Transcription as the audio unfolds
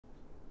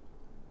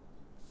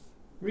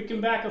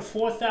Rickenbacker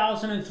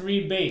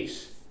 4003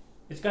 bass.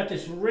 It's got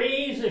this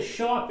razor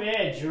sharp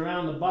edge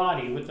around the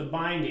body with the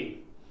binding.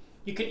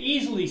 You could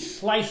easily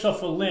slice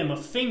off a limb, a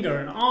finger,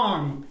 an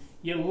arm,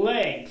 your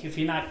leg if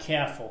you're not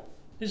careful.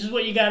 This is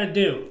what you got to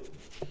do.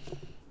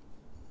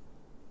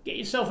 Get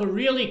yourself a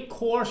really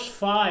coarse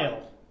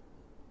file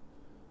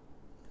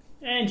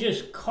and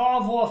just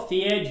carve off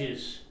the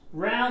edges.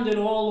 Round it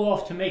all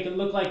off to make it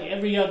look like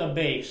every other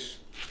bass.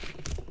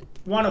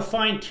 Want to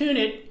fine tune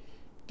it?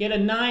 Get a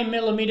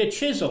 9mm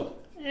chisel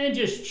and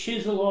just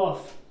chisel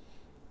off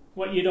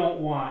what you don't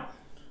want.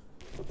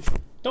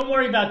 Don't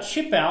worry about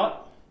chip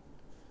out.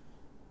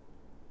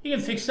 You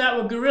can fix that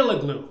with Gorilla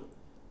Glue.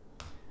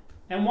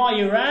 And while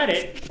you're at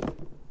it,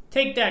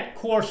 take that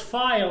coarse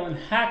file and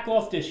hack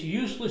off this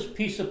useless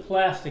piece of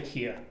plastic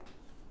here.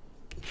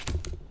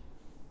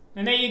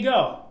 And there you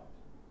go,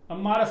 a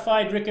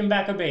modified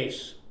Rickenbacker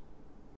bass.